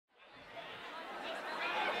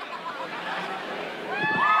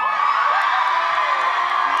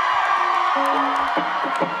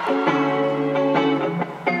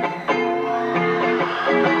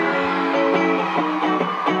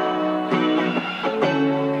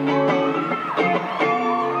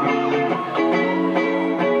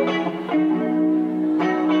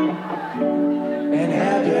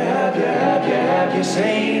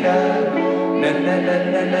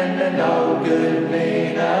No good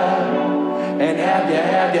Nina. And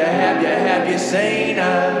have you seen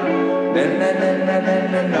her?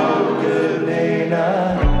 No good Nina.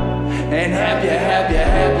 And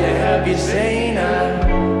have you seen her?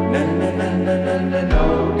 No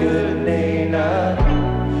good Nina.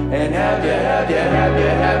 And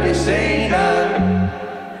have you seen her?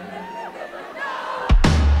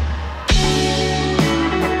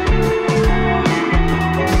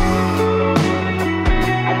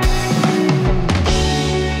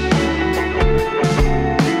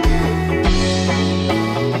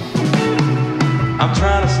 I'm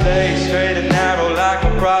trying to stay straight and narrow like I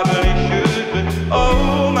probably should, but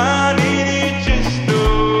oh my lady, you just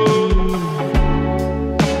know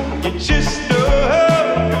good.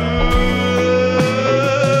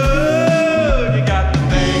 You got the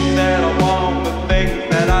things that I want, the things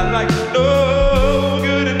that I like. No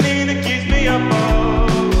good and Nina keeps me up all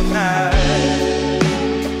night,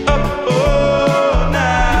 up all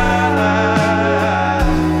night.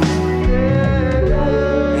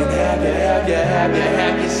 And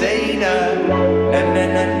have you seen her?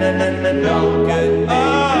 No good.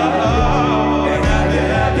 And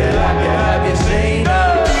have you seen her?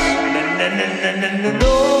 No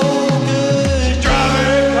good. She's driving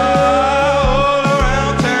a car all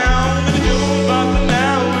around town, and the jewels busting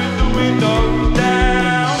out with the windows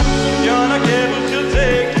down. If you're not careful, she'll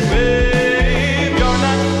take you away. If you're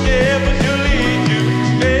not careful, she'll lead you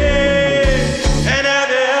astray. And have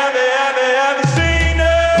you seen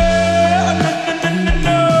her?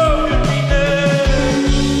 No good Nina.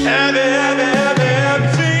 Have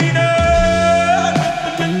you seen her?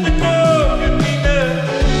 No good Nina.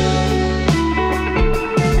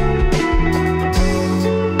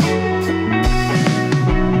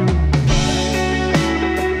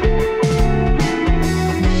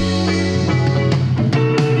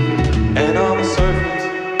 And on the surface,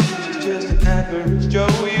 she's just an average Joe.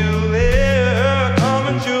 You hear her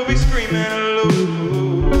coming, she'll be screaming hello.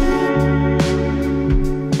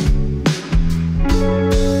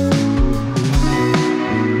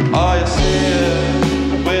 Oh, you see her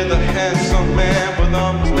with a handsome man with a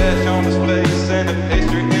mustache on his face and a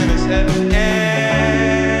pastry in his head.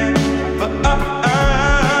 And but I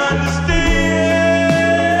understand.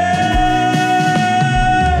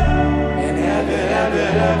 And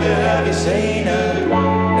have you seen her?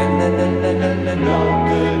 No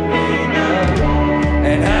good Nina.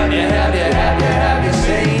 And have you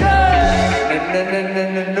seen her?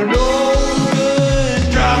 No good.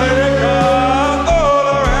 Driving a car all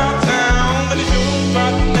around town, but it's yours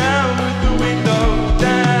right now with the windows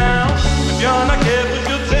down. If you're not careful,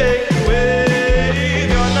 she'll take you away. If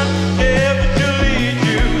you're not careful, she'll lead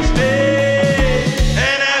you astray.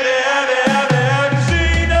 And have you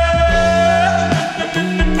seen her?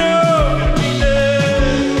 No good Nina.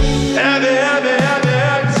 Have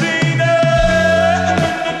you seen her?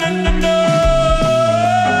 No.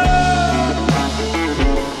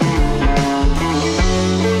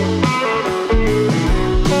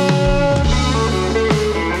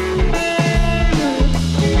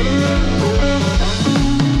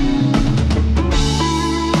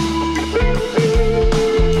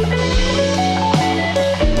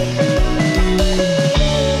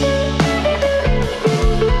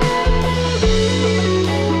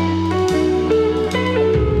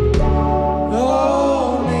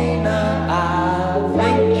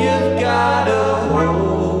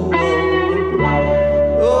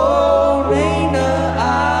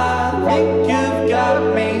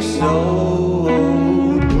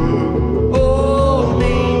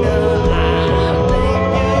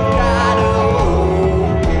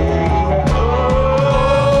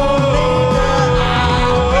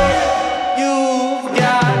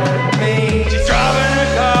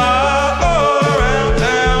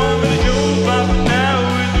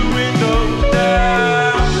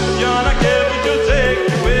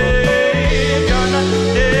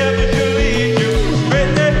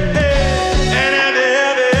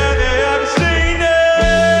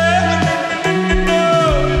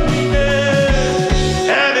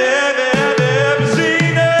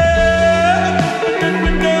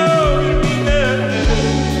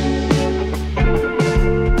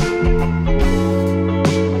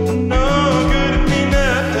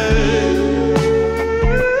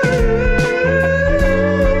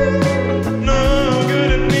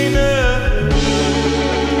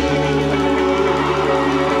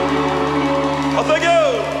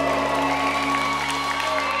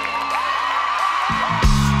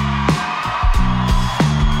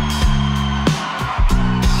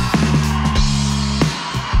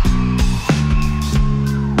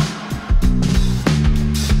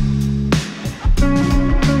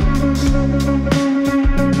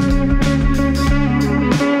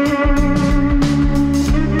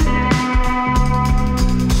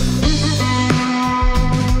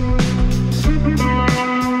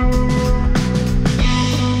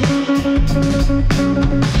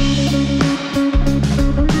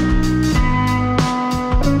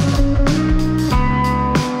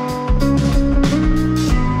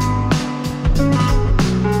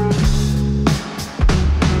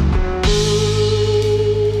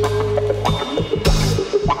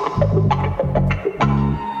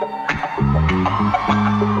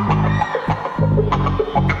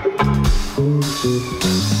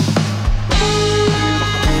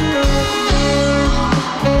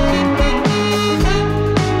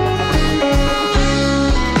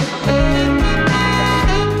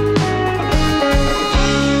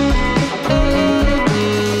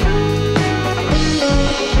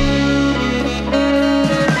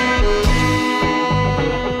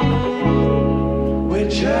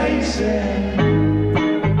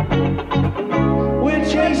 We're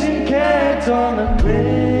chasing cats on a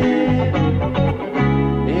cliff.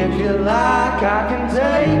 If you like, I can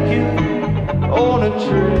take you on a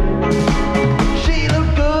trip. She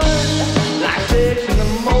looked good, like 6 in the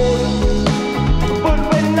morning, but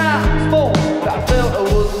when I spoke, I felt it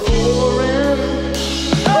was boring.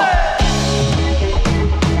 Hey!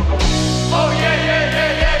 Oh yeah, yeah,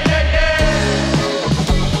 yeah, yeah, yeah, yeah.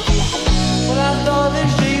 Well, I thought that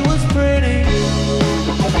she was pretty.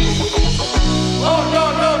 Oh no,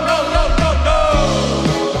 no, no, no, no, no.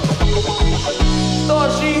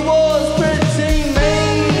 Thought she was pretty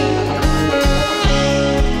mean.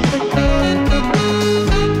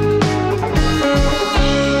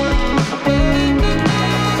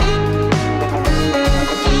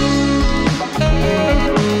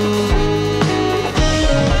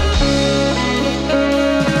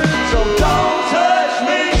 So don't touch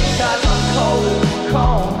me, 'cause I'm cold as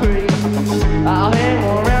concrete. I'll hang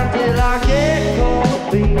around till I get cold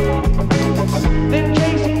feet. Then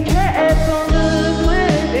chasing cats on the cliff.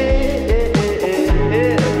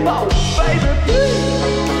 Oh, baby, please.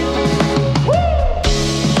 Woo!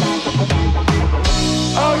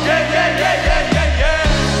 Oh, yeah, yeah, yeah, yeah, yeah, yeah.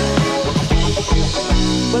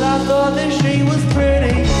 Well, I thought that she was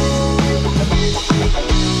pretty.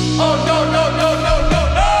 Oh, no, no, no, no, no,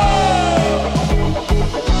 no.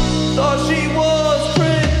 Thought she was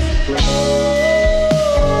pretty.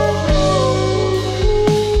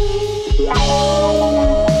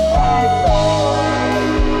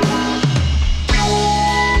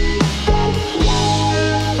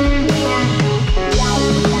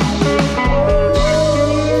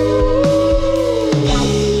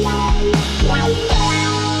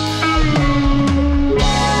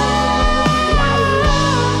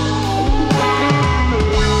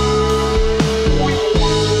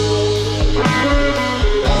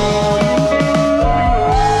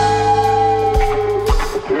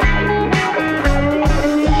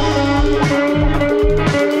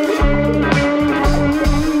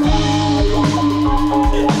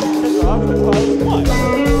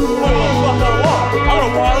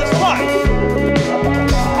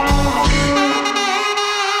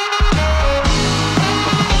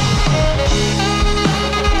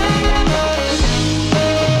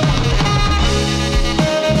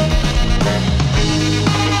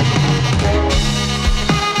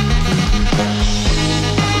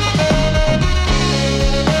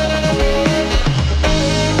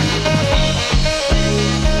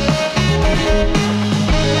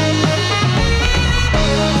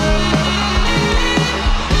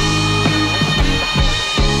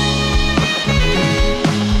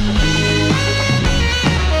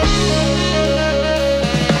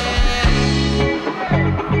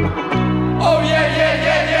 Oh, yeah, yeah,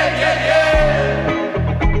 yeah, yeah, yeah, yeah.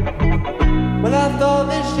 Well, I thought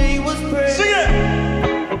that she was pretty. Sing it!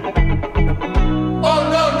 Oh,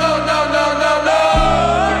 no, no, no, no, no, no.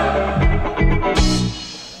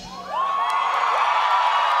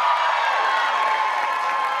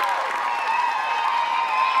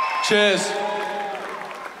 Cheers.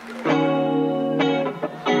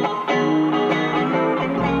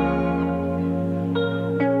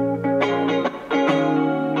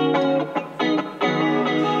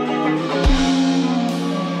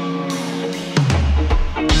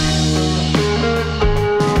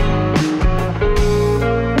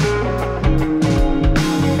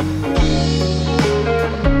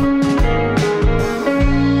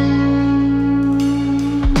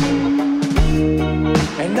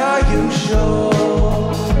 And are you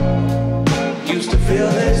sure? Used to feel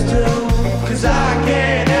this too. 'Cause I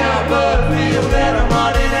can't help but feel that I'm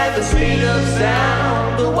running at the speed of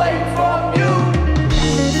sound away from you.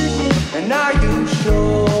 And are you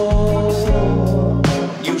sure?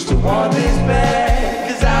 Used to want this bad.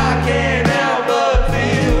 'Cause I can't help but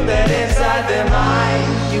feel that inside them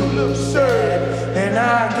eyes you look sad. And I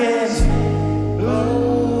can't blow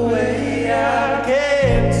away, I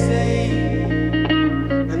can't see.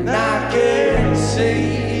 And I can't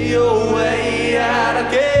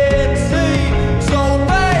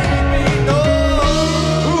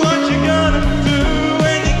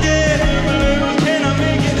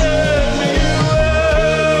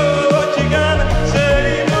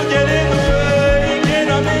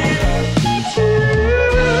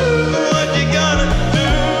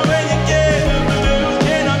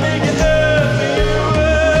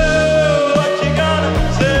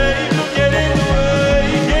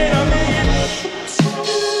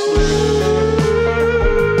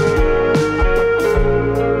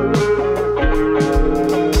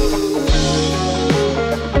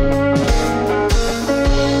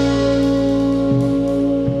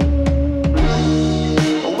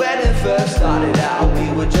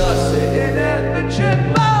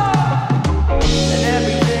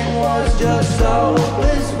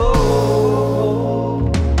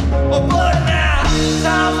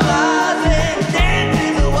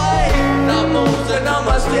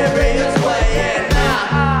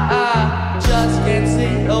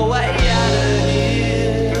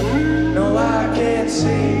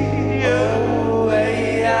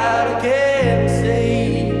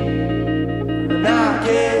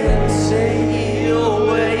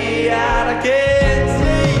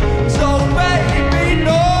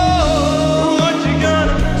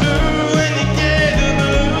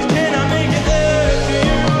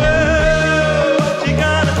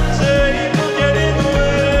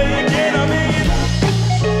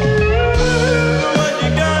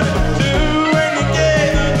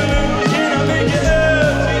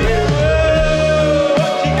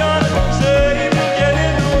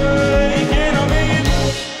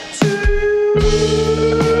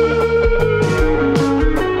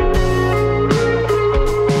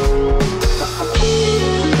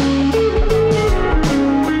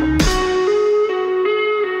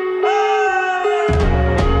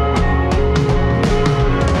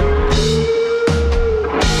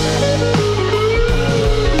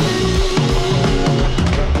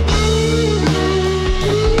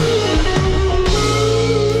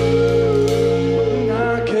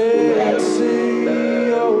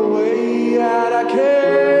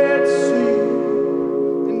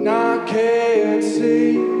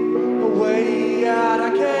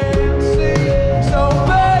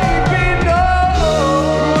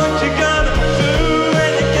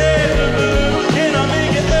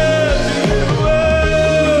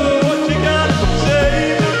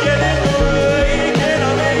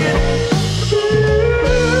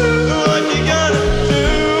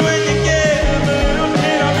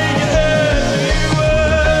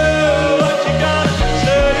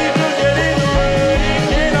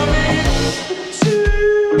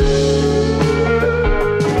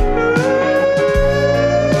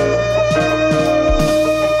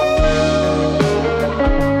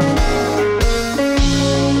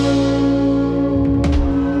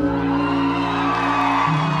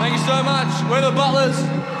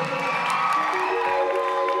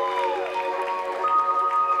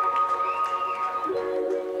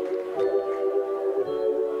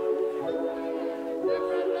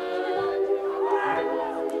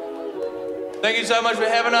Thank you so much for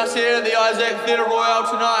having us here at the Isaac Theatre Royale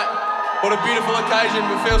tonight. What a beautiful occasion.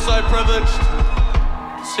 We feel so privileged.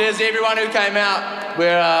 Cheers to everyone who came out.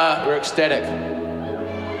 We're ecstatic.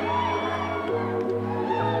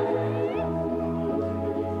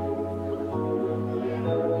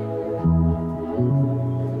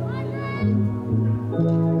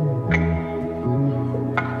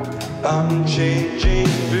 I'm changing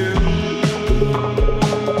views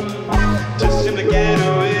to simply get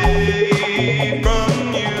away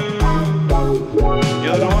from you.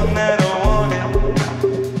 You're the one that I wanted,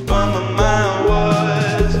 but my mind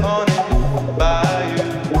was haunted by you.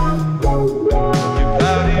 You're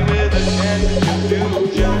cloudy with a chance of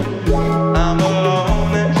confusion. I'm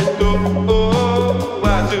alone and you go, oh,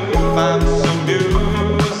 why do you find some music?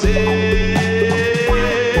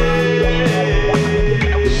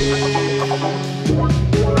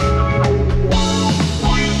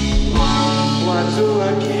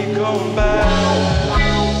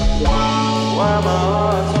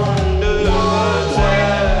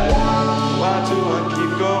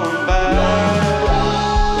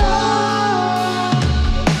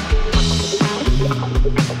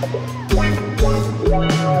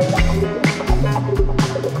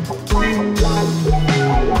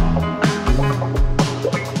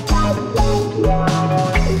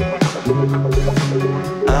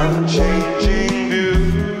 I'm changing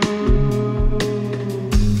view.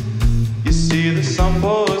 You see the sun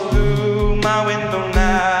pours through my window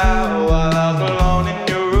now, while I was alone in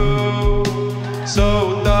your room,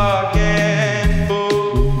 so dark and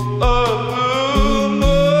full of gloom.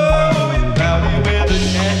 Oh, you're cloudy with a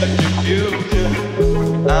chance of confusion.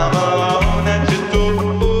 I'm alone at your door.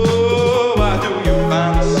 Oh, why do you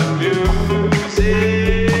find some music?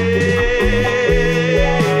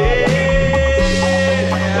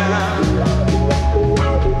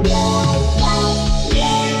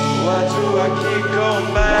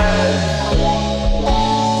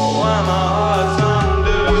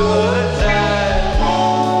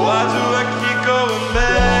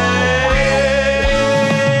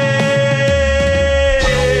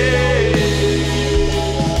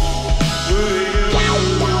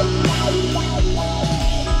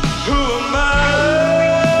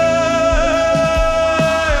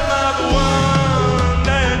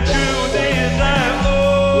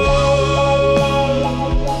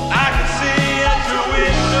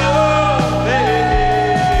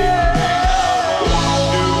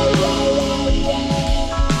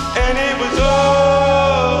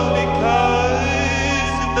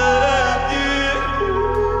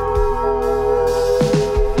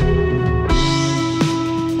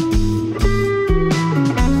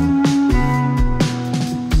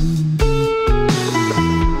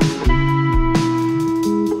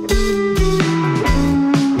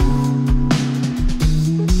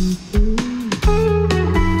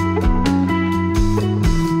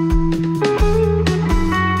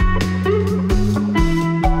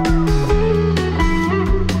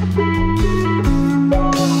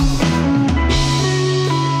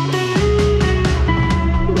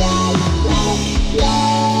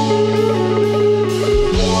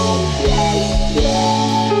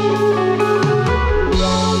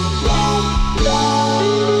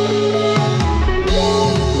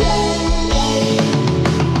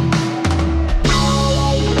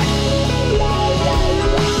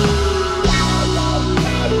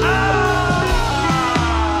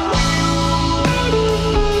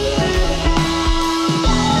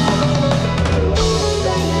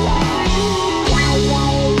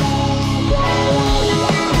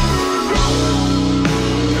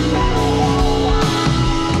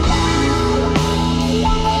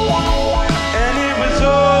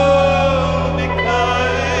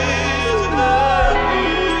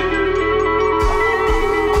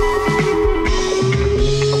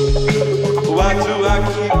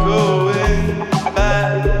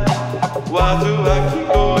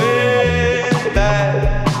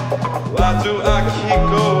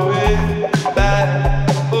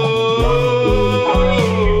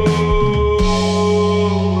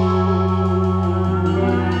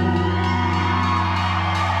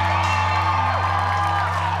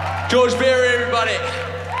 George Berry, everybody.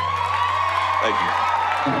 Thank you.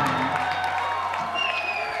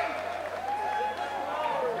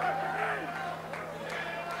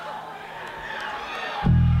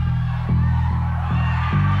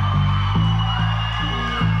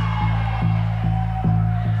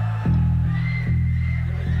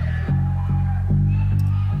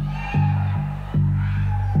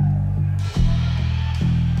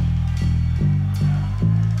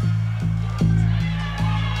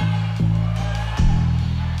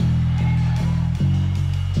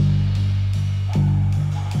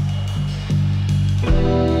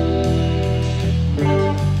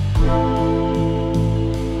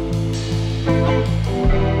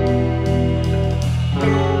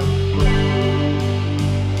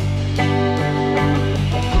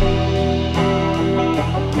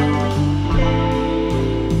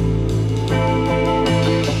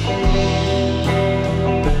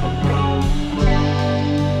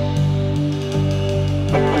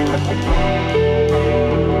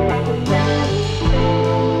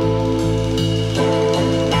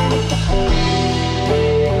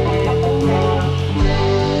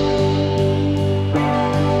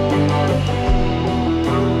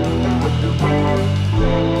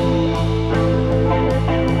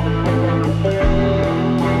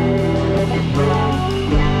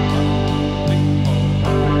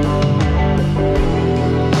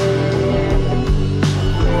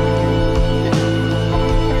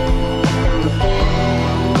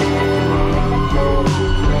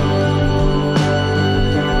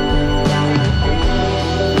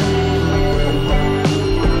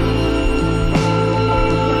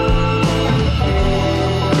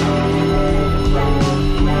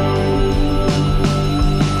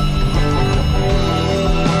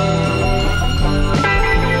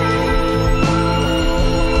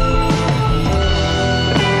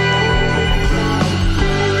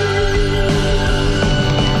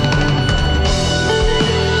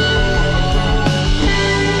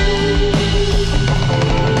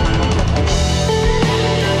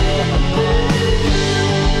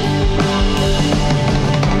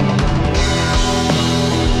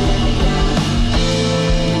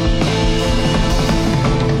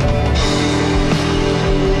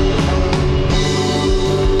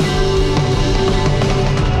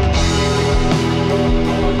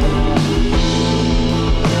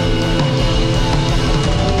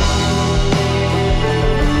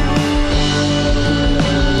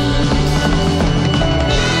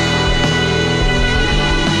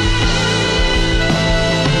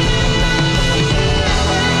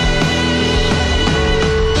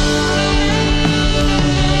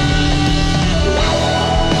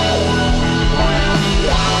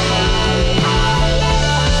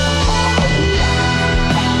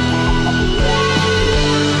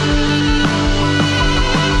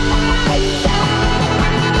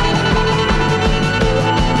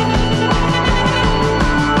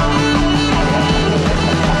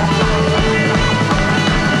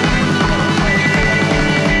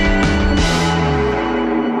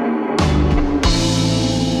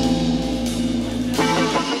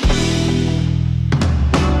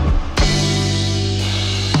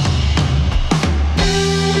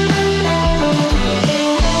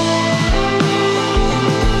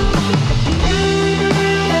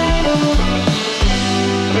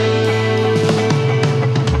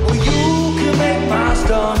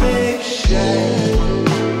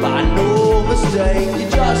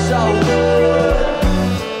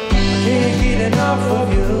 enough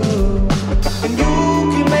of you, and you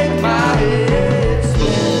can make my head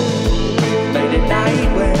spin. Late at night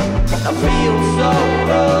when I feel so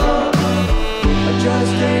rough, I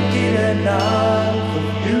just can't get enough of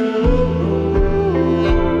you,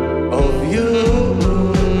 of you.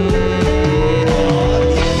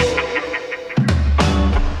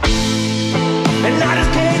 And I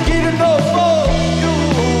just can't get enough of you.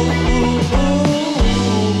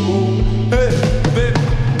 Hey, baby.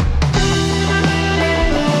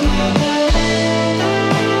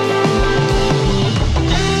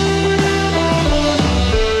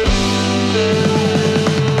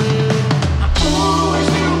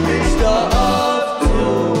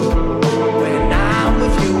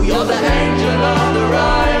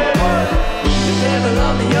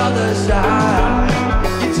 Other side,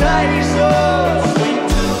 you taste so sweet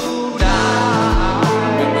tonight.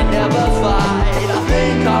 We never fight. I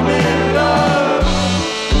think I'm in love.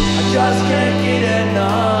 I just can't get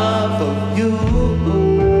enough of you,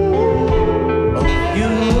 of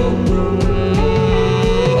you.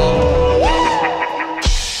 Oh.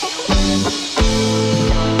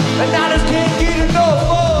 And I just can't get enough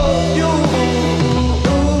of you.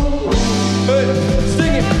 Hey,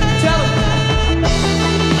 sing it, tell it.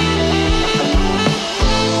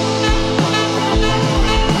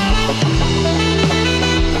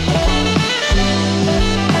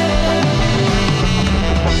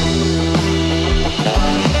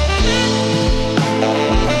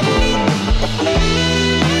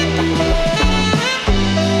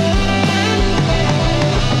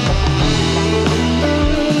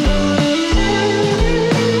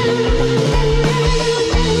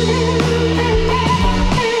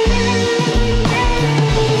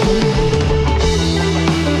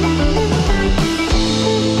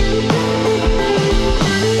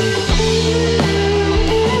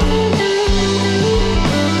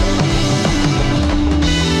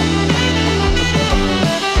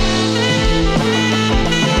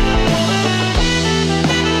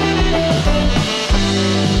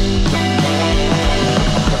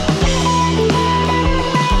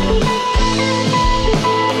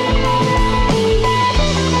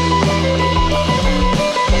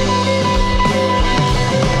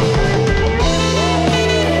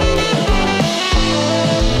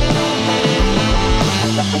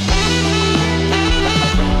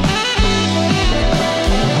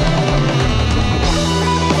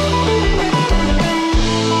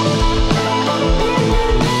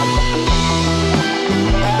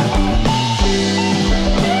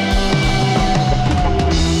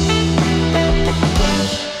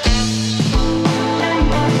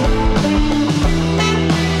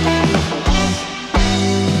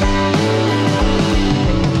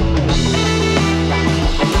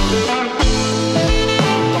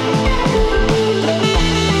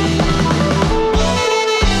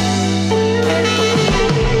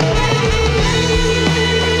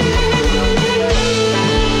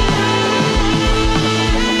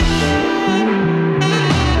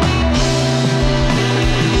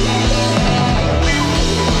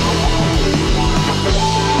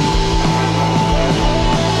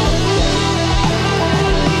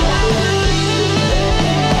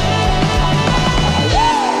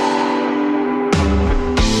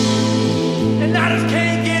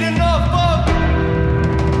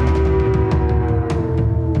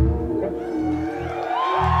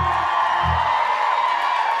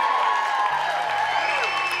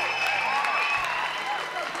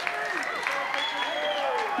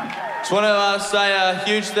 Just want to say a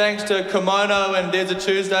huge thanks to Kimono and There's a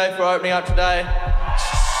Tuesday for opening up today.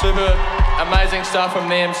 Super amazing stuff from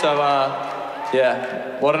them. So,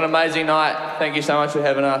 yeah, what an amazing night. Thank you so much for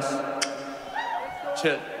having us.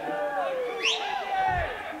 Cheers.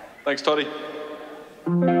 Thanks, Toddy.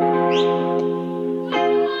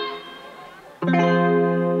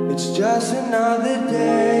 It's just another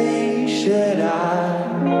day. Should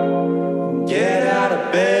I get out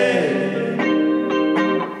of bed?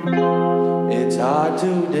 It's hard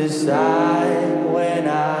to decide when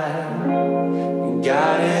I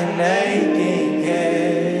got an aching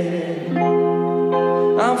head.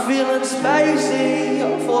 I'm feeling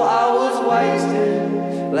spacey, 4 hours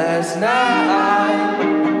wasted last night.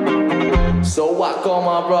 So I call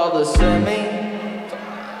my brother Sammy.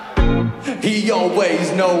 He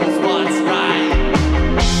always knows what's right.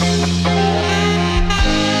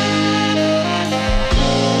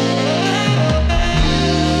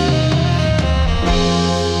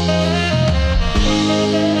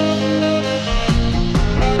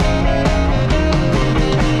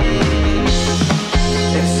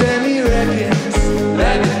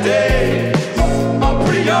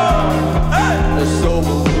 So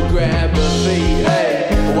we'll grab a beat.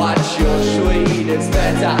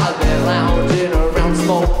 I've been lounging around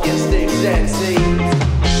smoking sticks and seeds.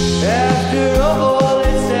 After all,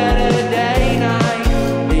 it's Saturday night.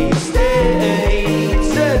 He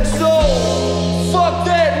states and so fuck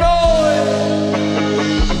that noise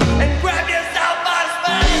and grab yourself by the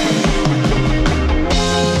spine.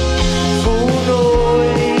 Full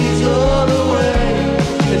noise all the way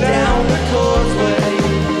down the causeway.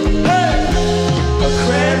 Hey, a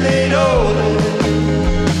cramming over.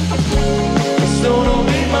 Soon will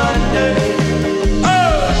be Monday.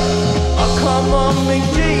 Oh, come on, Big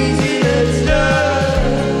Jeezy, let's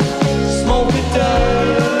smoke it down.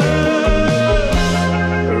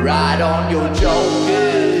 Ride on your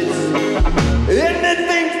jokers.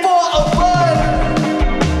 Anything for a fun.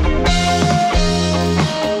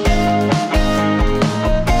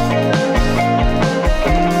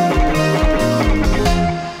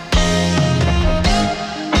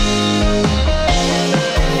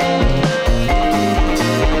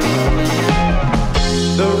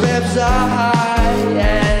 The revs are high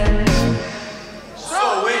and so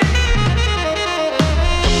weak.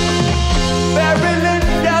 Barreling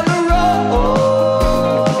down the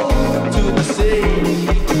road to the sea.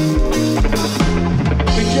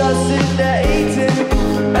 We just sit there eating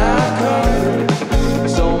our curd.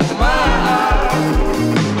 So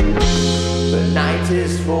the night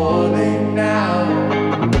is falling now,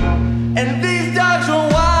 and these dogs are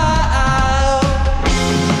wild.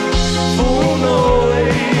 Full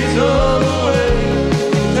noise all the way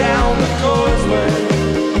down the causeway.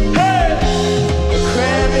 Hey,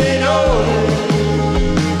 cramming over.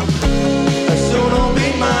 Soon will be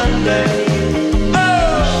Monday.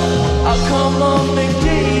 Oh, come on, Big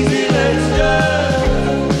Jeezy, let's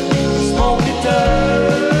smoke it down.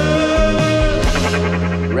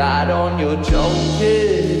 Ride on your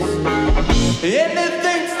jokers.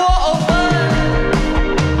 Anything for a fun.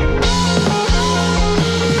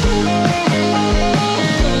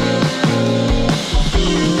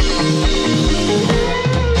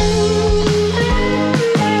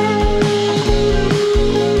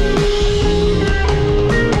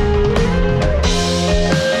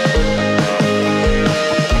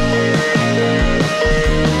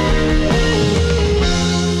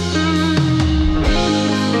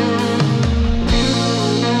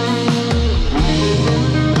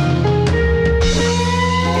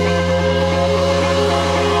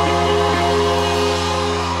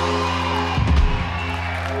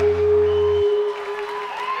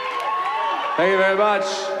 Thank you very much.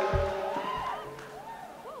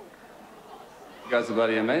 You guys are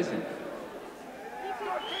bloody amazing.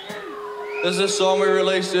 This is a song we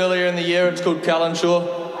released earlier in the year. It's called Calenture.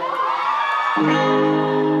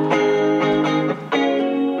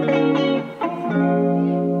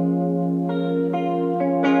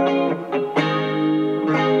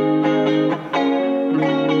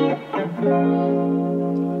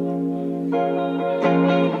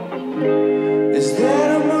 Is that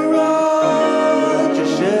a mirage, or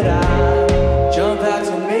should I jump out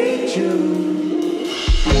to meet you?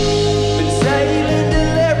 Been sailing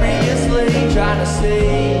deliriously, trying to see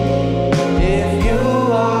if you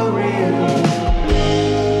are real.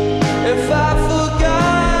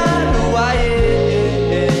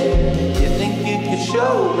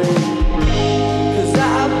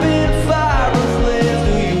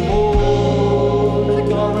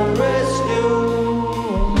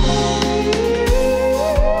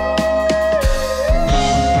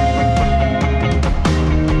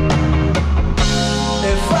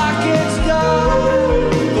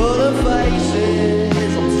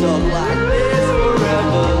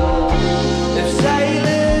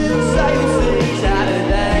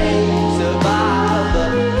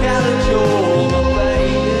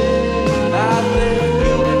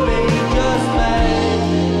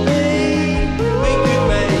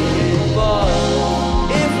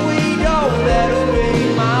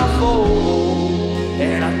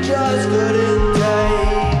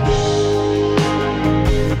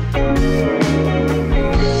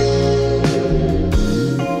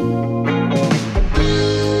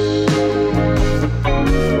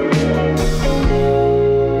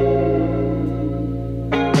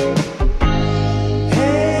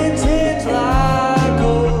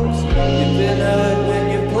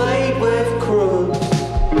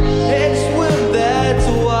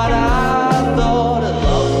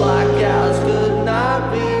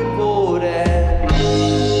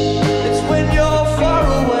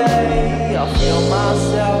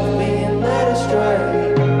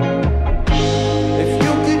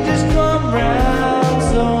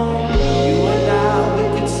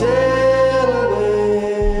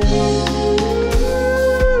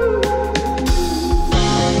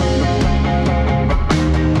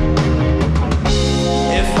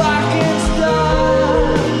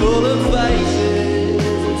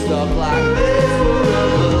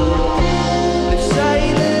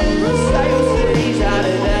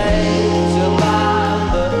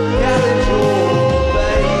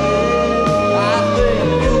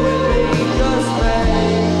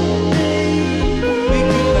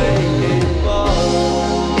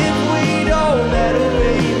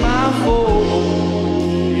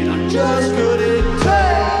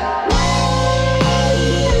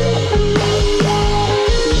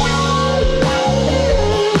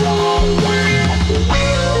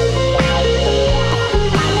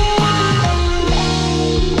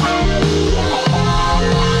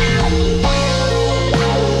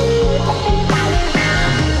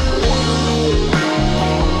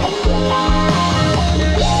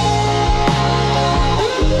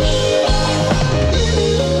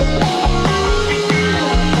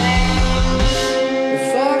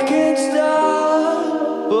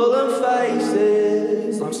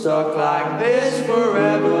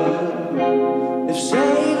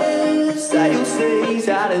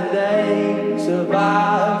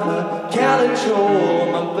 survive the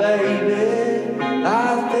Calenture, my baby.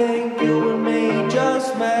 I think you and me,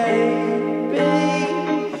 just maybe,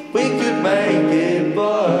 we could make it,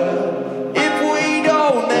 but if we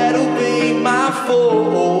don't, that'll be my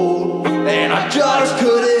fault. And I just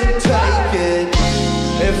couldn't take it.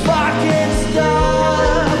 If I can't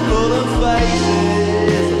stop pulling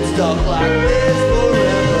faces, I'm stuck like this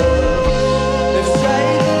forever. If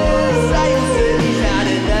Satan cities, how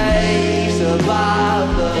did they survive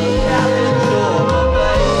the Calenture, my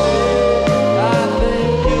baby? I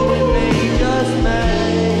think you and me, just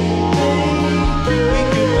maybe, we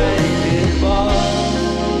could make it, but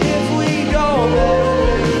if we don't, that'll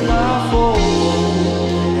be my fault.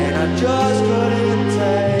 And I just couldn't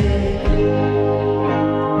take it.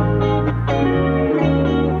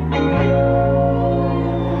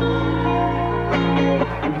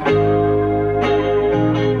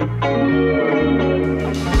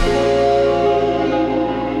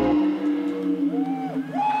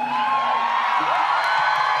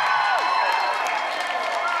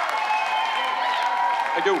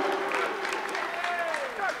 Thank you.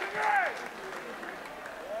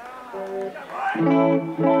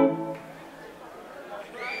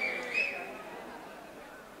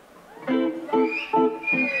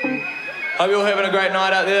 Hope you're all having a great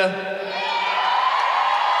night out there.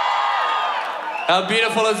 How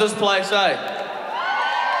beautiful is this place, eh?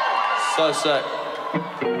 So sick.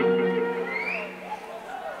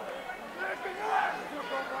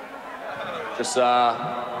 Just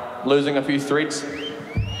losing a few threads.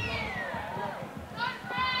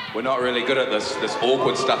 We're not really good at this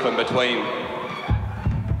awkward stuff in between.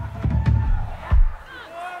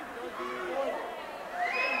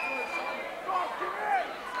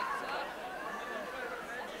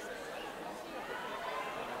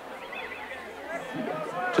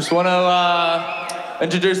 Just want to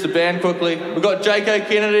introduce the band quickly. We've got J.K.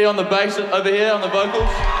 Kennedy on the bass over here on the vocals.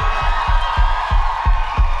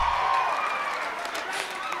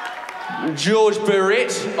 George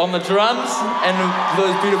Barrett on the drums and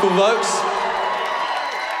those beautiful vocals.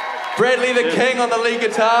 Bradley the King on the lead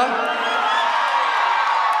guitar.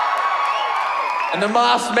 And the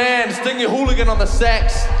masked man, Stingy Hooligan on the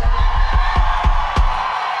sax.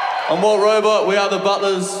 I'm Walt Robot, we are the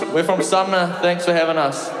Butlers. We're from Sumner, thanks for having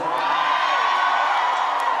us.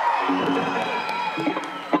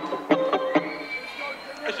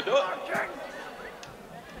 I should do it.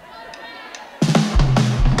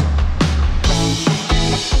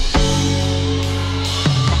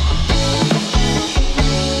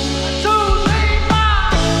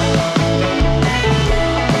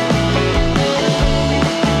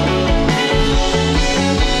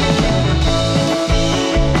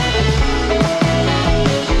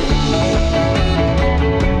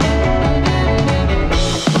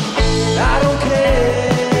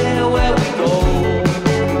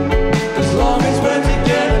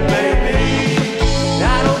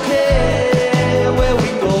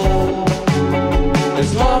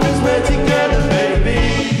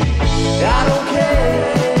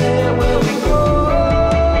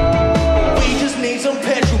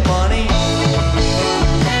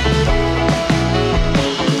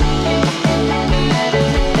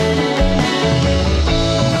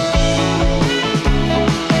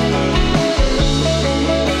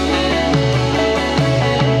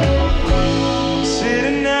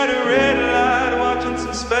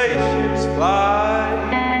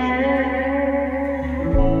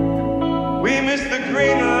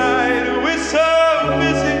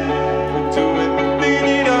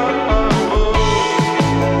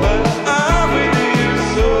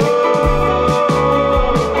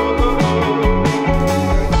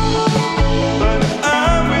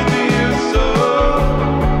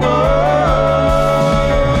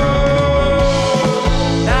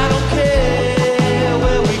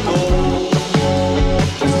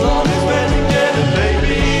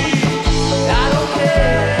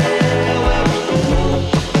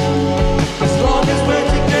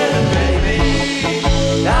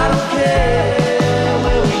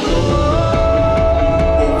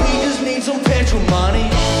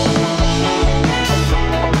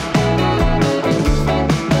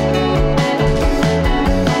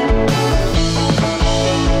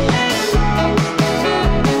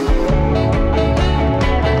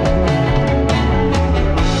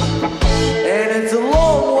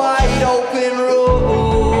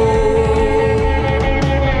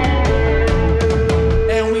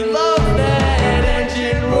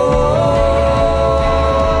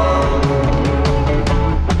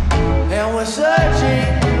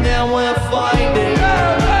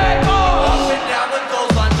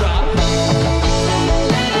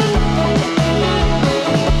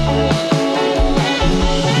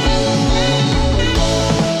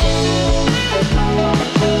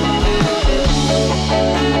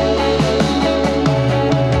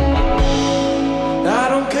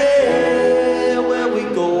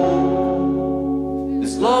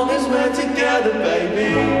 together,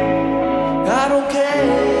 baby. I don't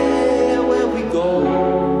care where we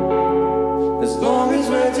go, as long as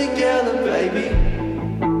we're together, baby.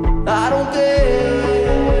 I don't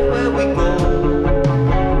care where we go.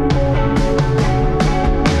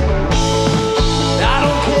 I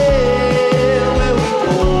don't care where we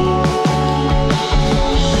go.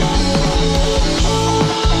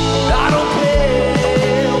 I don't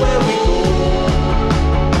care where we go.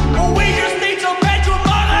 Oh, we just need some petrol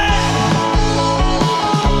money.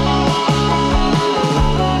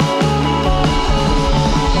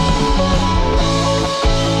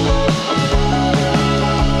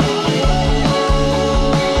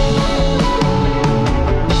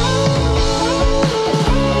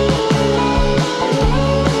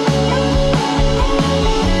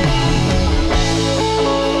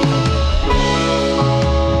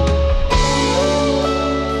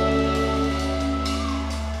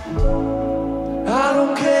 I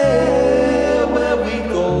don't care where we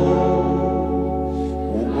go,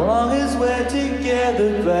 as long as we're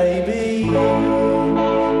together, baby.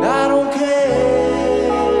 I don't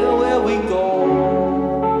care where we go,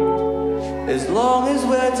 as long as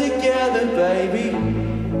we're together, baby.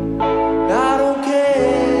 I don't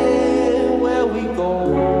care where we go,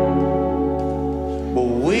 but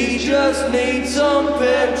we just need some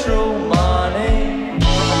petrol money.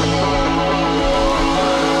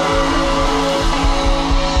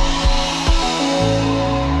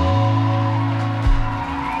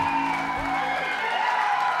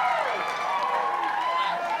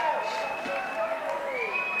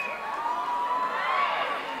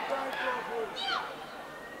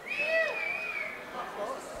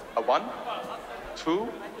 A 1, 2,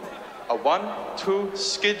 a 1, 2,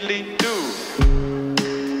 skiddly do.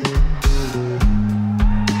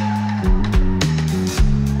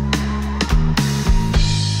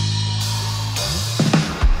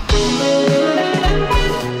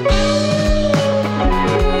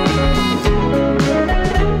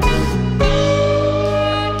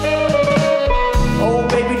 Oh,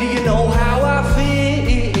 baby, do you know how I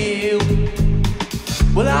feel?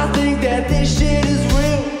 Well, I think that this shit is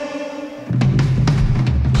real.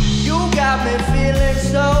 You got me feeling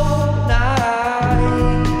so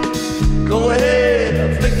nice. Go ahead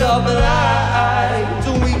and flick up the light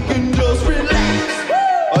so we can just relax.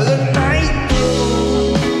 The night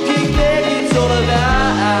through, kick back, it's all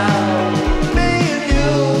about me and you.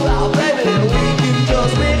 Oh, baby, we can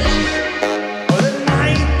just relax. The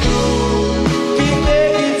night through, kick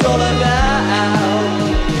back, it's all about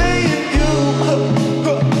me and you.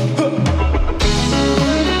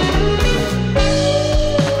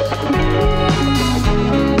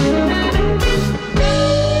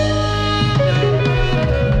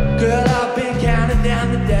 Girl, I've been counting down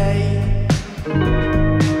the day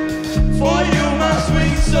for you, my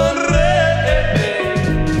sweet sunray.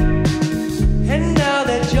 And now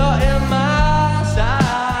that you're in my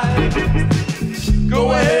side, go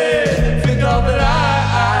ahead and pick up the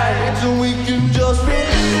light so we can just relax.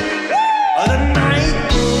 The night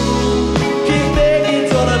through, kick back,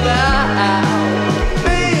 it's all about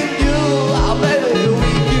me and you. Oh, baby,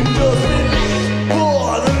 we can just relax. Oh,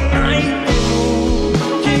 the night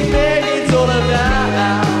through, kick back, it's all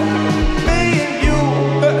about me and you.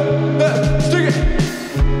 Stick it.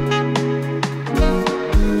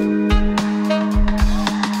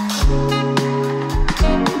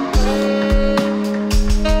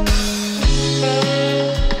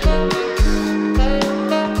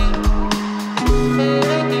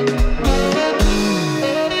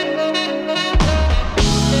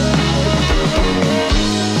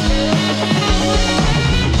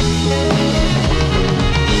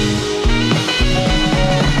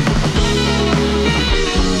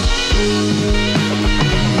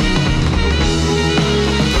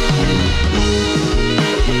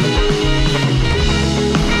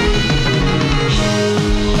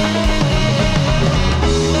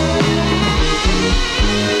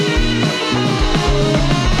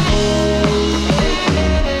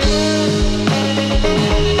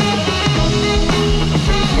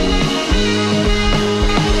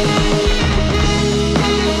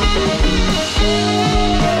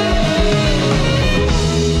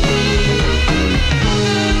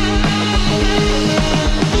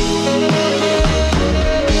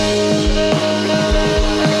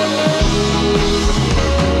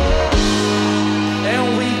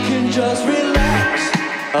 And we can just relax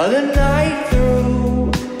the night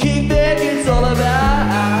through. Kick back, it's all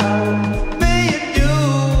about me and you.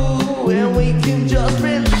 And we can just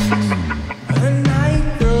relax the night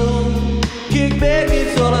through. Kick back,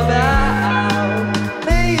 it's all about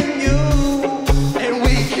me and you. And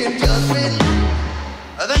we can just relax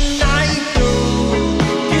the night through.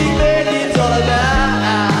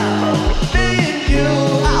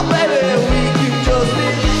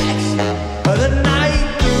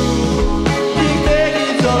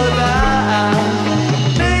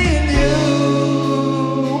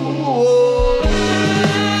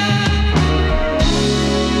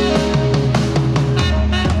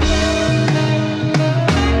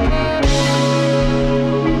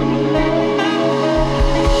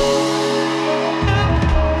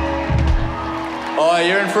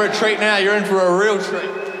 for a treat now. You're in for a real treat.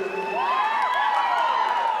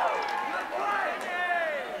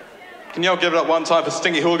 Can y'all give it up one time for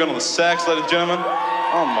Stinky Hooligan on the sax, ladies and gentlemen?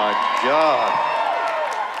 Oh my God.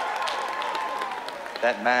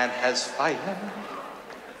 That man has fire.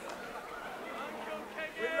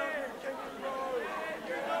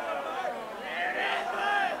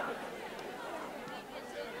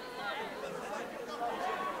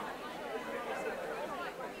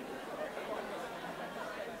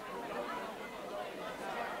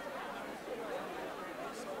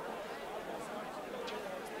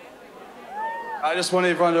 I just want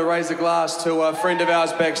everyone to raise a glass to a friend of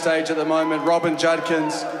ours backstage at the moment, Robin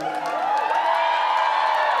Judkins.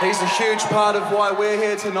 He's a huge part of why we're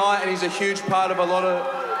here tonight, and he's a huge part of a lot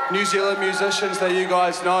of New Zealand musicians that you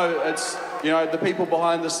guys know. It's, you know, the people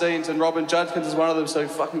behind the scenes, and Robin Judkins is one of them, so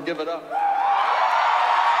fucking give it up.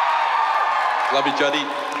 Love you, Juddy.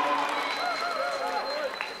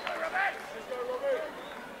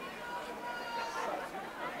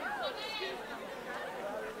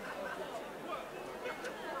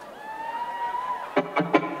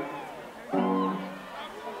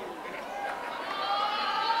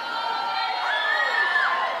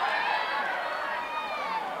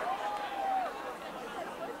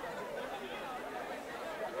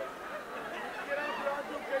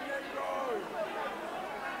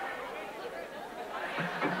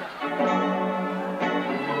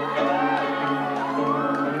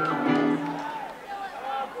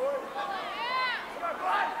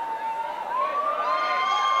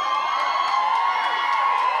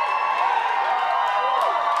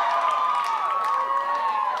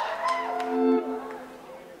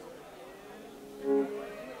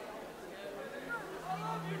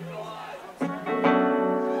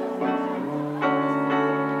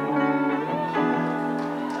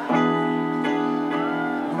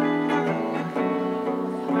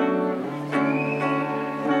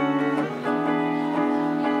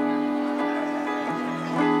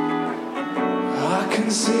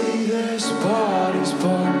 See, there's parties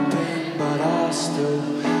pumping, but I still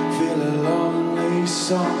feel a lonely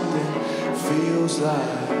something. Feels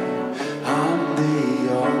like I'm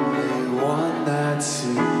the only one that's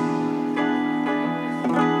here.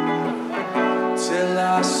 Till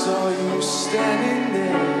I saw you standing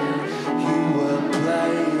there, you were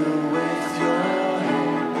playing with your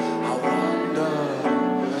hair. I wonder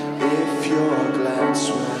if your glance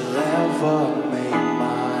will ever make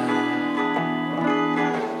mine.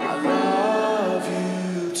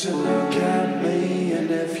 To look at me, and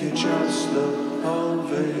if you just look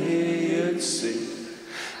over here, you'd see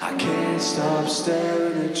I can't stop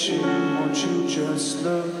staring at you. Won't you just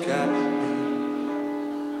look at me?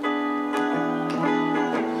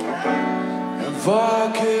 And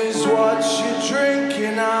vodka's what you're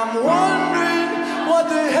drinking. I'm wondering what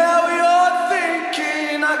the hell you're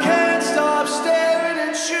thinking. I can't stop staring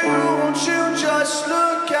at you. Won't you just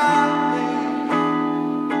look at me?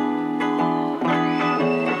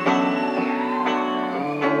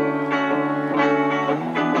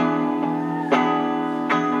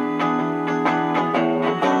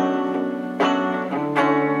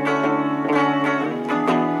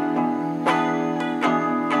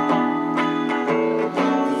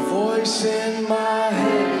 In my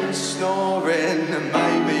head is snoring, and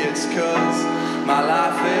maybe it's 'cause my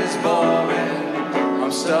life is boring.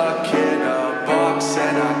 I'm stuck in a box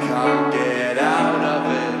and I can't get out of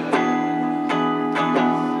it.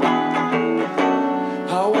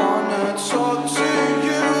 I wanna talk to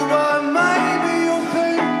you, but maybe you'll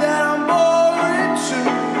think that I'm boring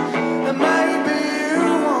too. And maybe you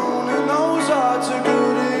won't, and those odds are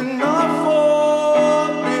good enough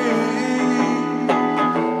for me.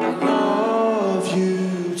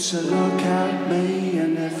 To look at me,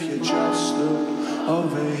 and if you just look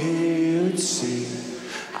over here, you'd see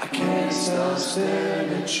I can't stop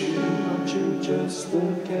staring at you. Won't you just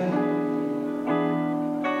look at me?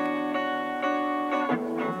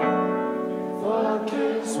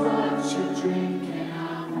 Vodka's what you're drinking.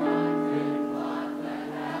 I'm wondering what the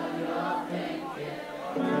hell you're thinking.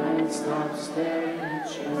 I can't stop staring at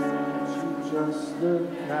you. Won't you just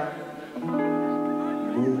look at me?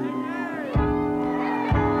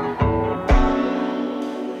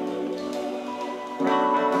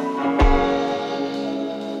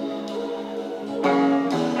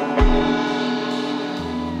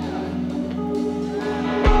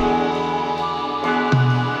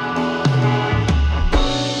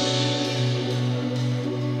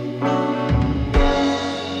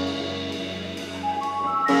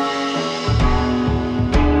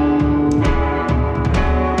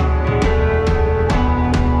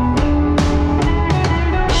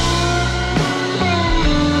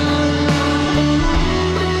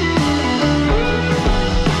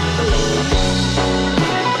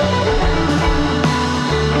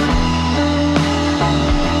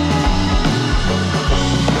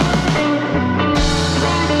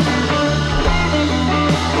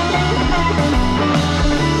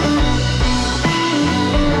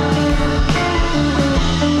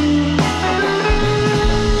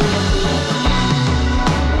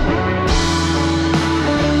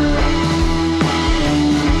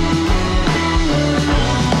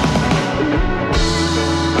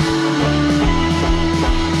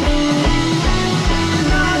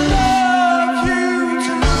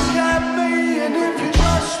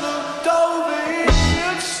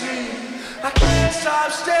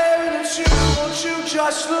 stop staring at you? Won't you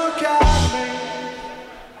just look at me?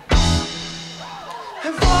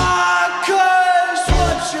 And vodka's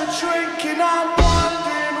what you're drinking. I'm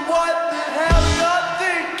wondering what the hell you're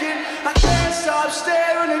thinking. I can't stop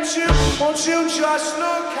staring at you. Won't you just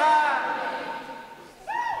look at me?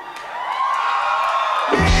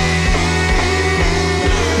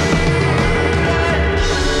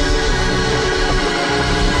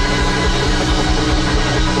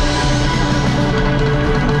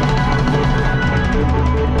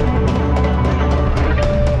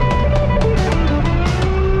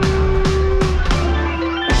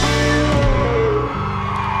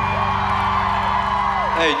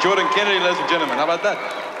 Hey, Jordan Kennedy, ladies and gentlemen, how about that?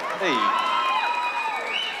 Hey.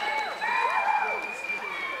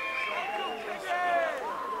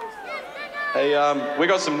 Hey, we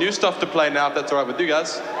got some new stuff to play now, if that's all right with you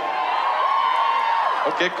guys.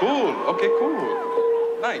 Okay, cool. Okay,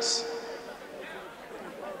 cool. Nice.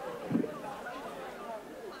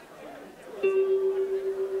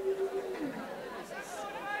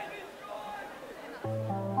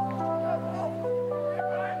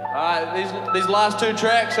 These last two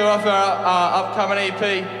tracks are off our upcoming EP,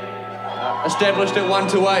 established at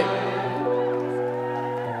 128.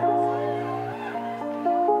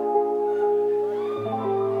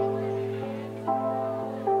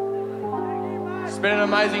 It's been an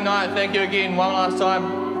amazing night. Thank you again, one last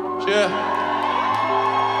time. Cheers.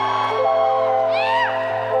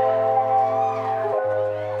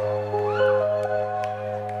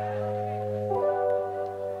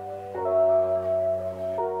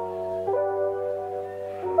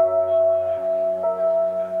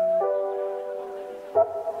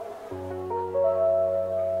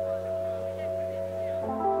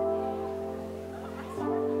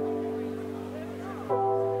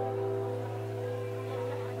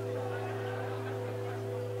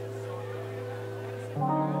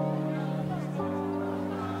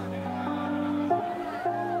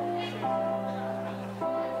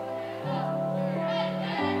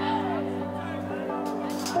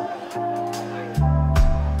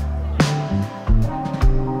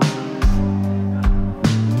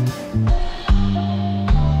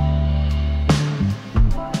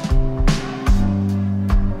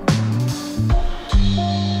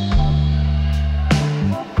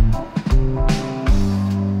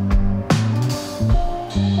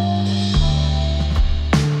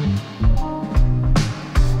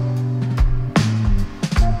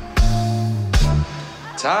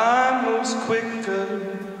 Time moves quicker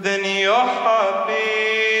than your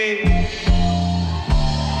heartbeat.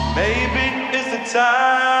 Maybe it's the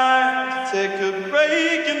time to take a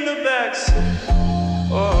break in the backseat,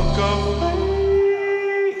 or go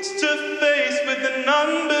face to face with the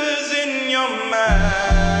numbers in your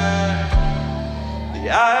mind. The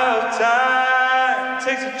eye of time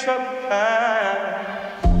takes a troubled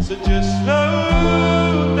time, so just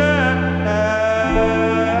slow down.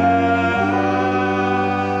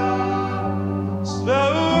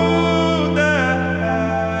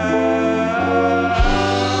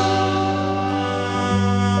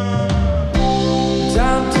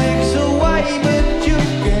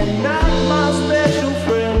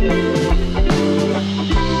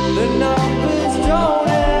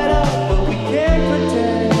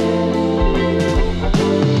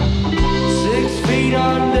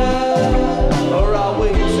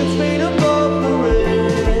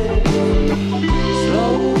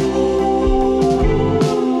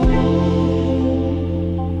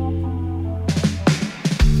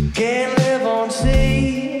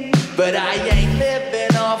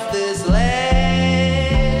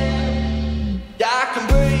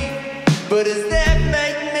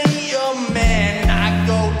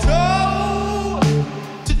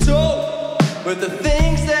 The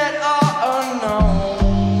things that are unknown,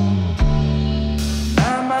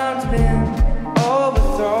 my mind's been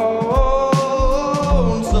overthrown,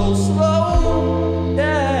 so slow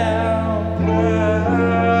down,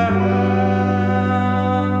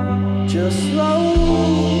 just slow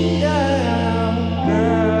down,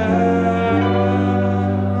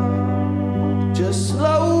 just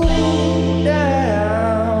slow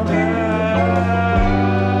down,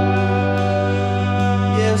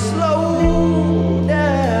 yeah, slow down.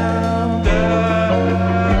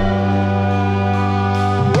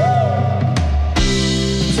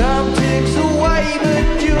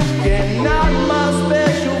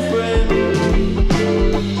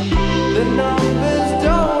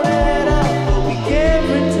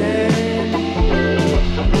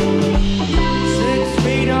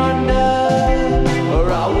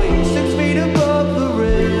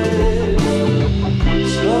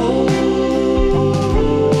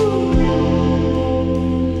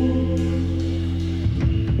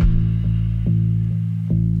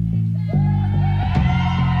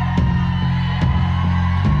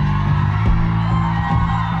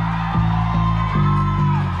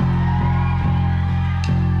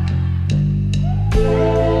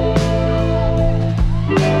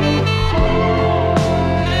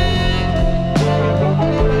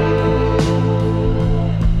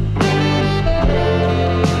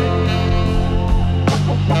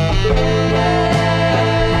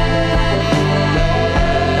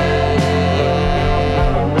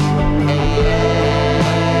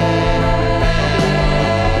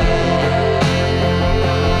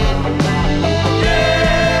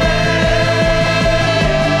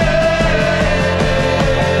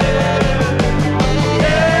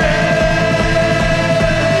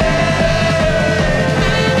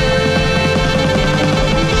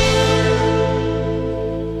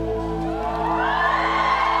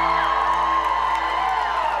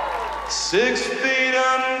 6 feet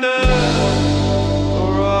under,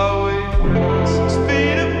 or are we 6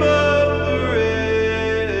 feet above the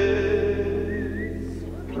red?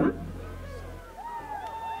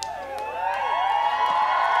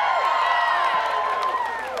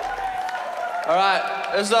 All right,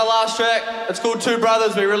 this is our last track. It's called Two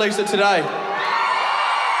Brothers. We released it today.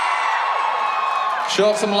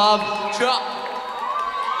 Show up some love. Chop.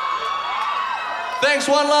 Thanks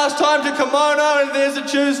one last time to Kimono and There's a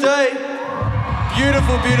Tuesday.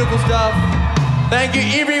 Beautiful, beautiful stuff. Thank you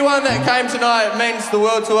everyone that came tonight. It means the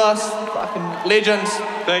world to us. Fucking legends.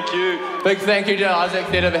 Thank you. Big thank you to Isaac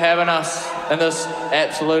Theatre for having us in this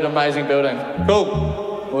absolute amazing building.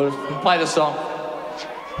 Cool. We'll play the song.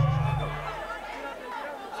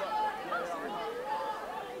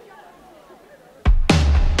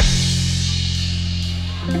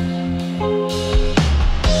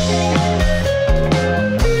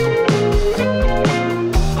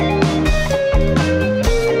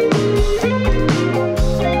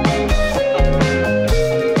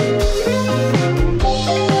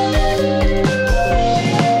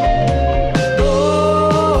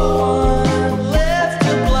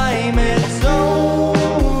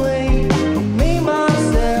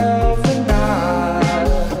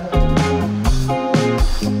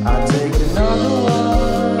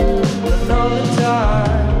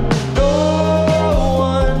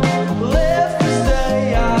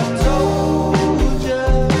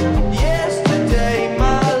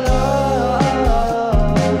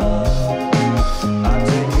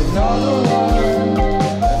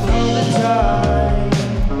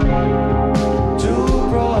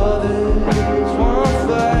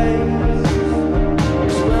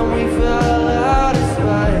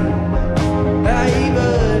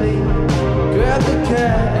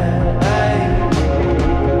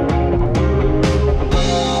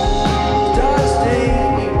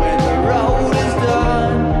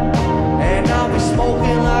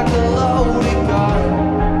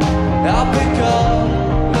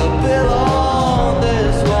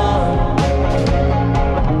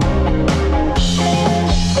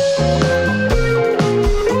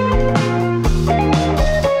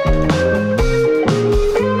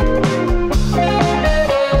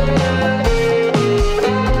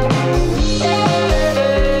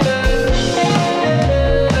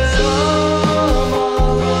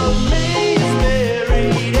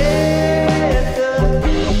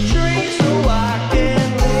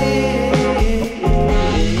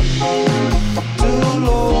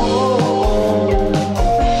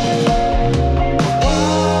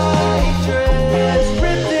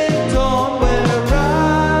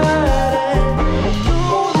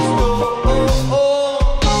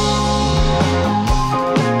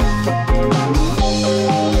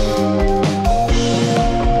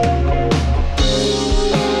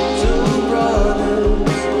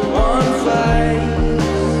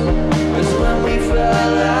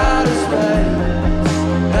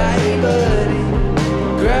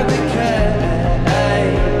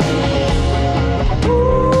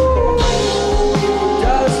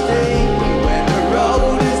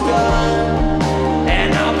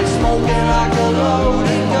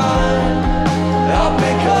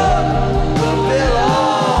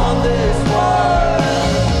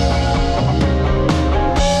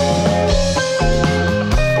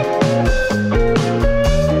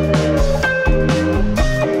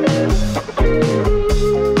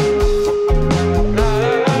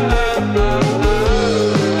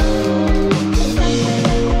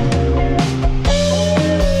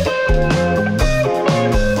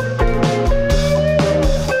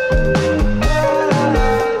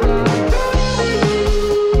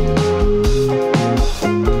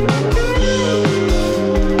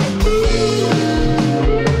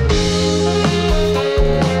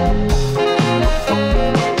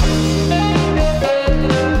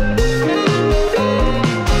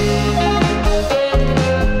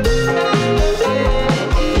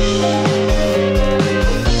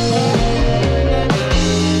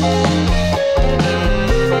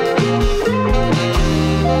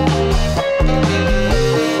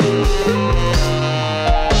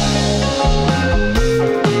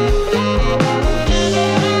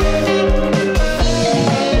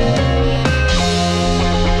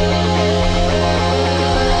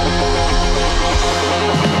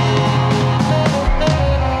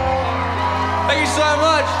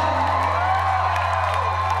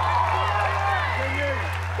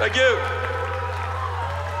 Thank you.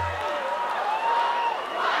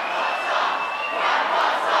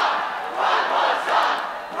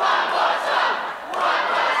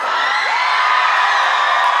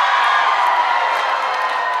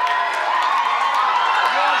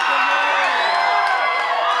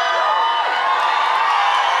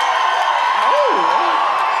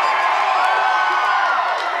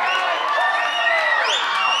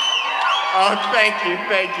 Oh, thank you.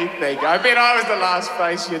 I bet I was the last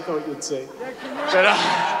face you thought you'd see. But,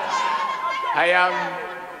 hey,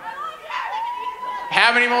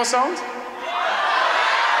 how many more songs?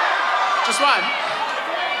 Just one?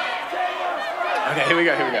 Okay, here we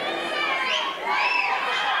go.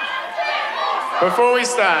 Before we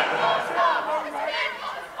start,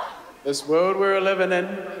 this world we're living in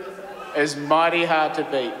is mighty hard to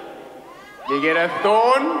beat. You get a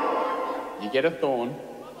thorn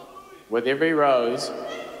with every rose,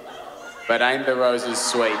 but ain't the roses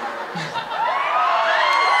sweet?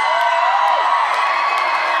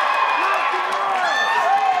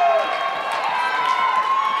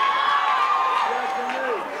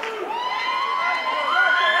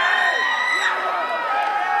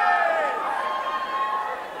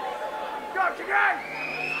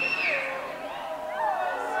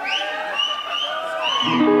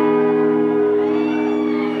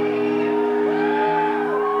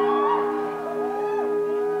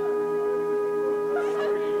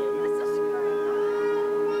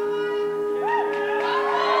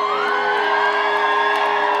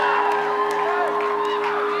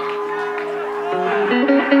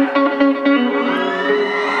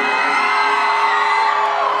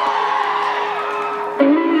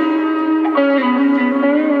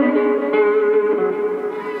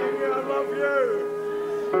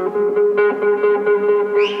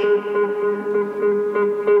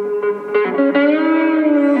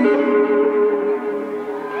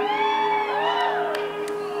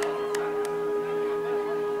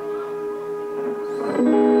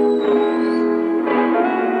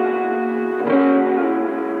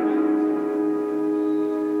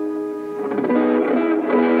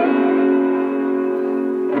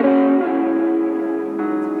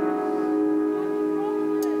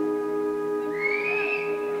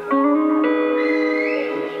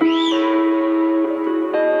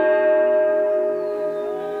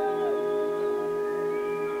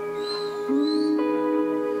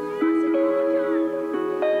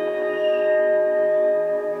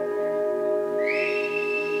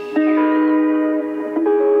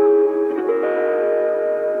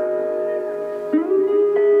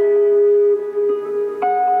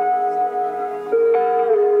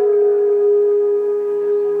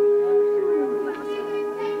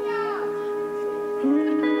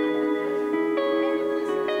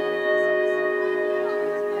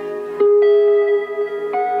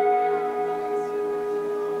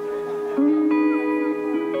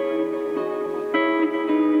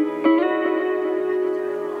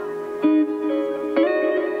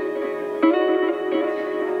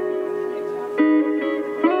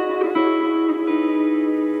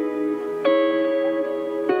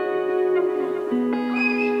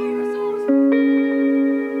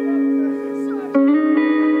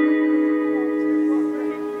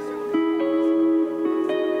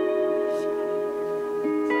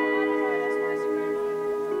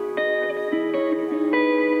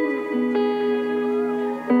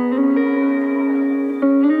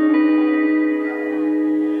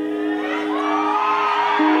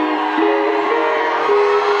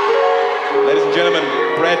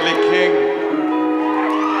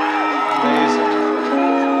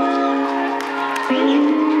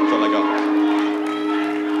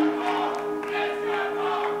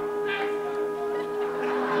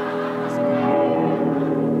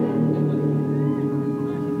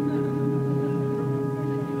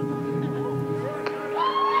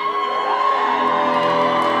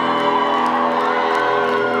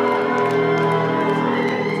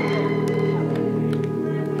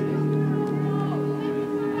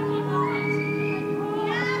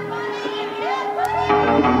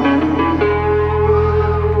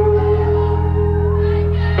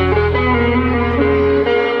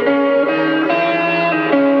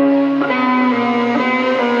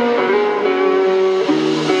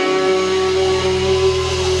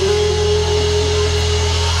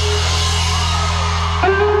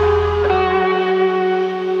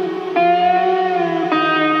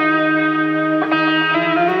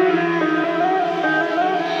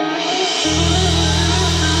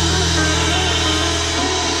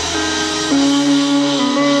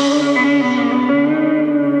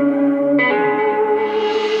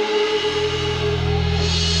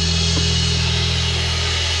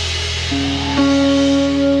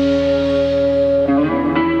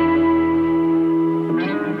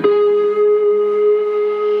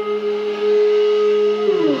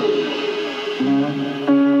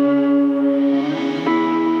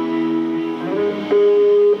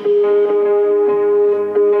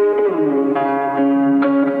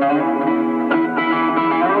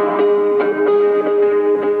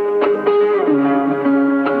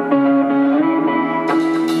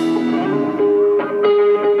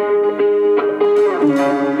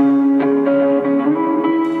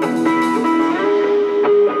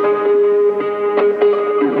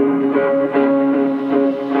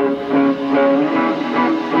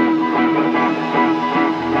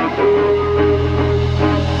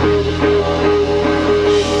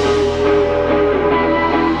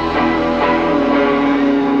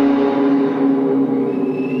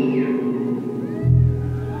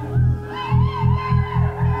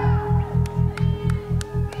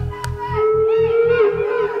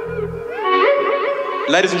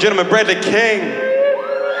 Ladies and gentlemen, Bradley King.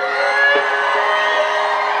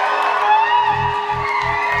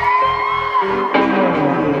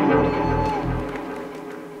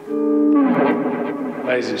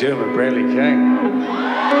 Ladies and gentlemen, Bradley King.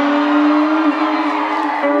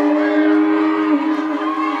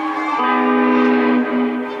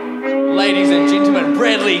 Ladies and gentlemen,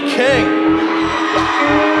 Bradley King.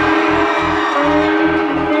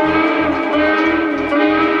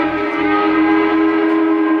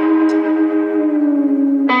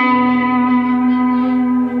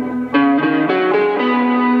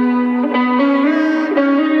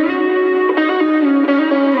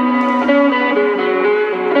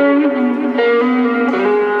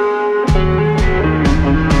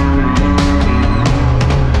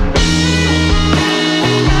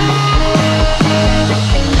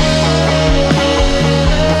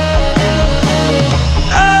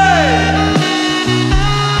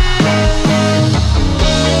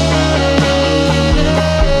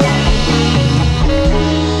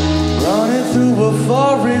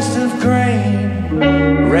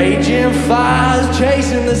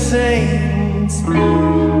 Chasing the saints,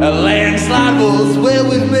 a landslide will swell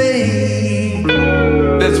with me.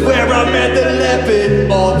 That's where I met the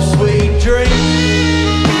Leopard of sweet dreams.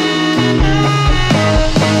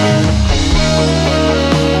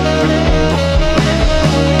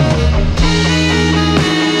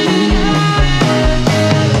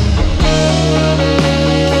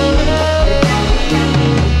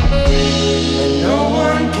 And no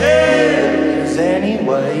one cares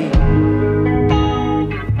anyway.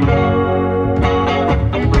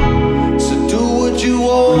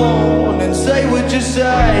 Say what you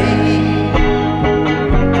say,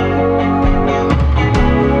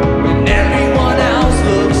 and everyone else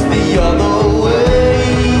looks the other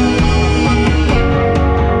way.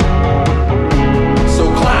 So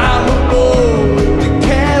climb aboard the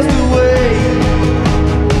castaway,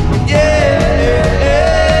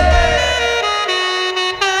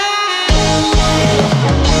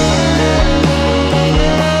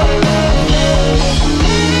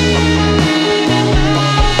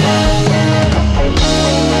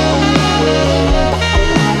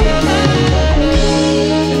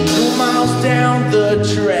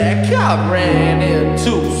 I ran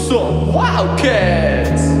into some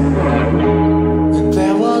wildcats, and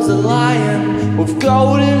there was a lion with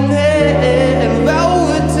golden hair and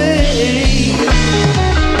velvet teeth,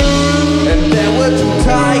 and there were two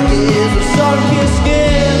tigers with sunken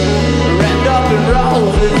skin wrapped up in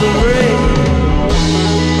roses of green,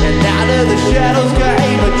 and out of the shadows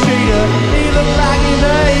came a cheetah. He looked like an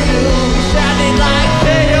angel, shining like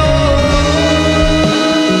hell.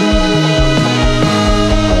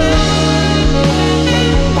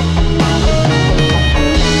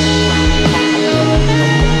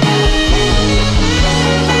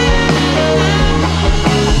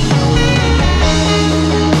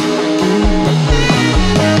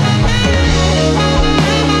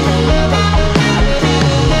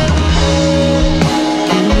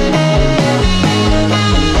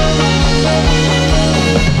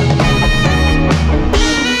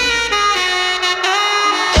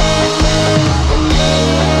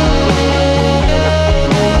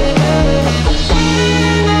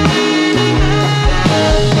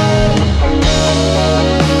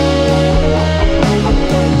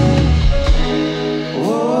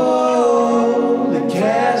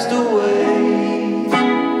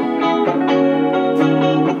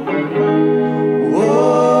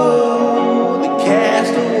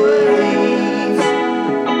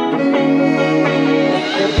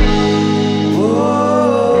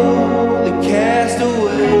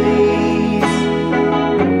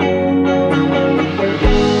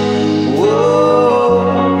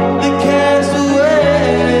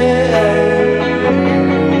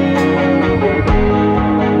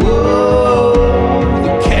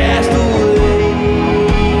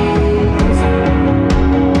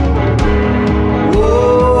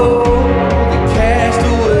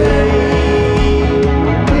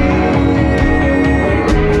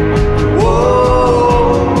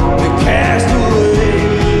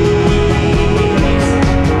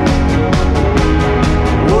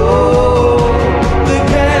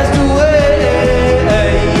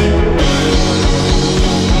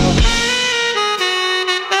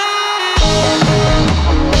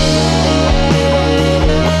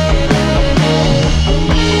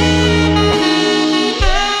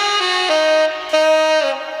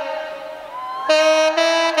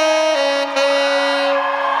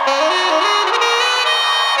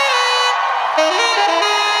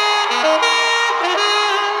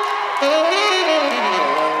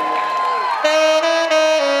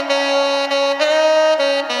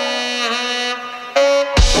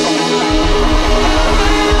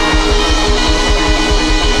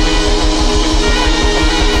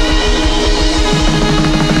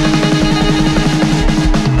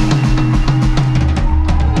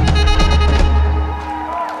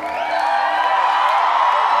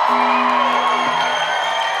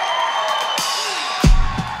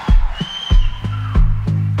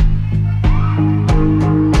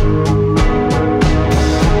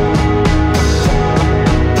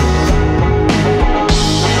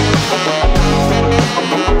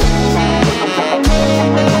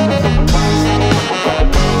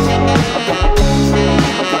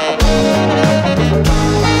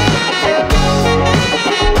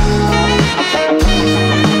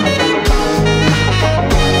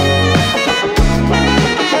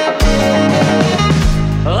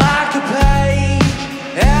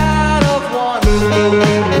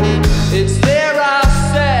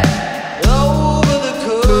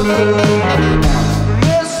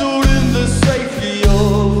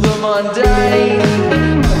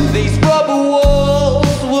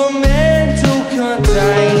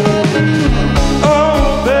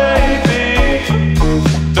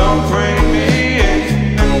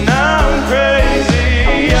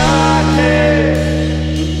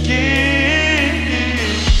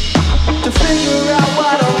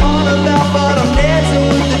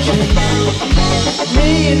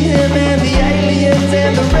 Me and him and the aliens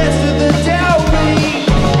and the rest of the dowry.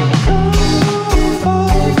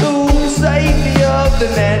 The safety of the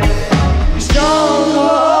net. Strong,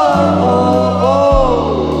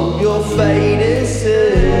 your fate is set.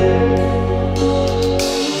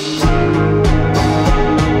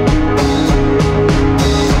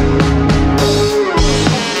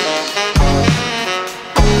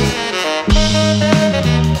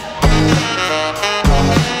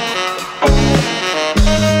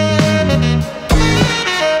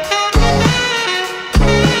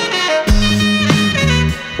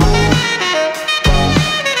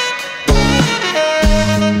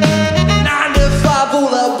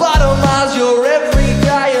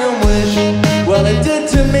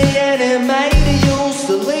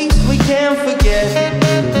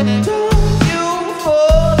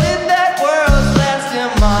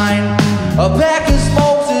 A pack of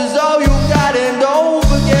smokes is all you got, and don't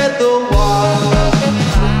forget the water.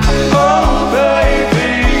 Oh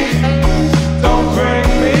baby, don't bring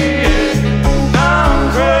me in. I'm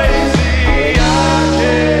crazy, I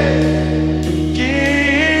can't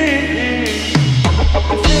get.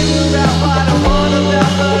 Figure out what I want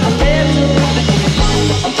about, but I'm dancing.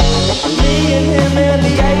 Me and him and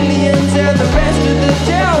the aliens and the rest of the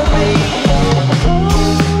town.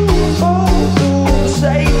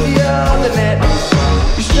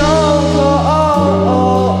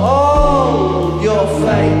 Your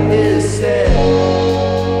fate is set.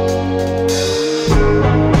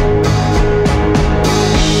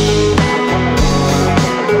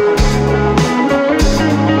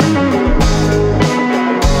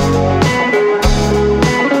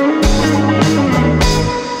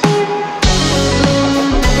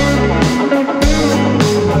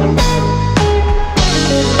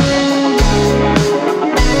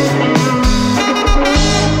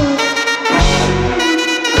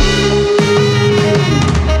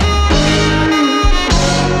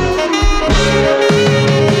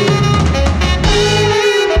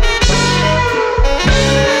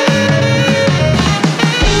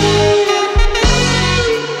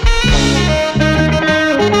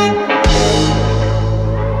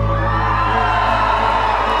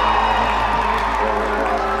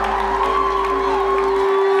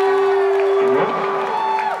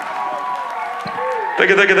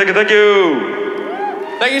 Thank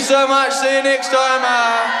you. Thank you so much. See you next time.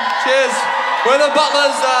 Cheers. We're the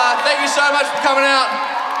Butlers. Thank you so much for coming out.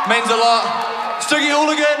 Means a lot. Sticky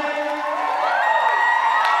Hooligan.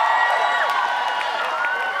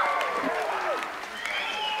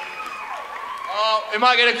 Oh, we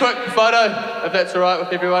might get a quick photo if that's all right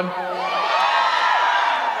with everyone.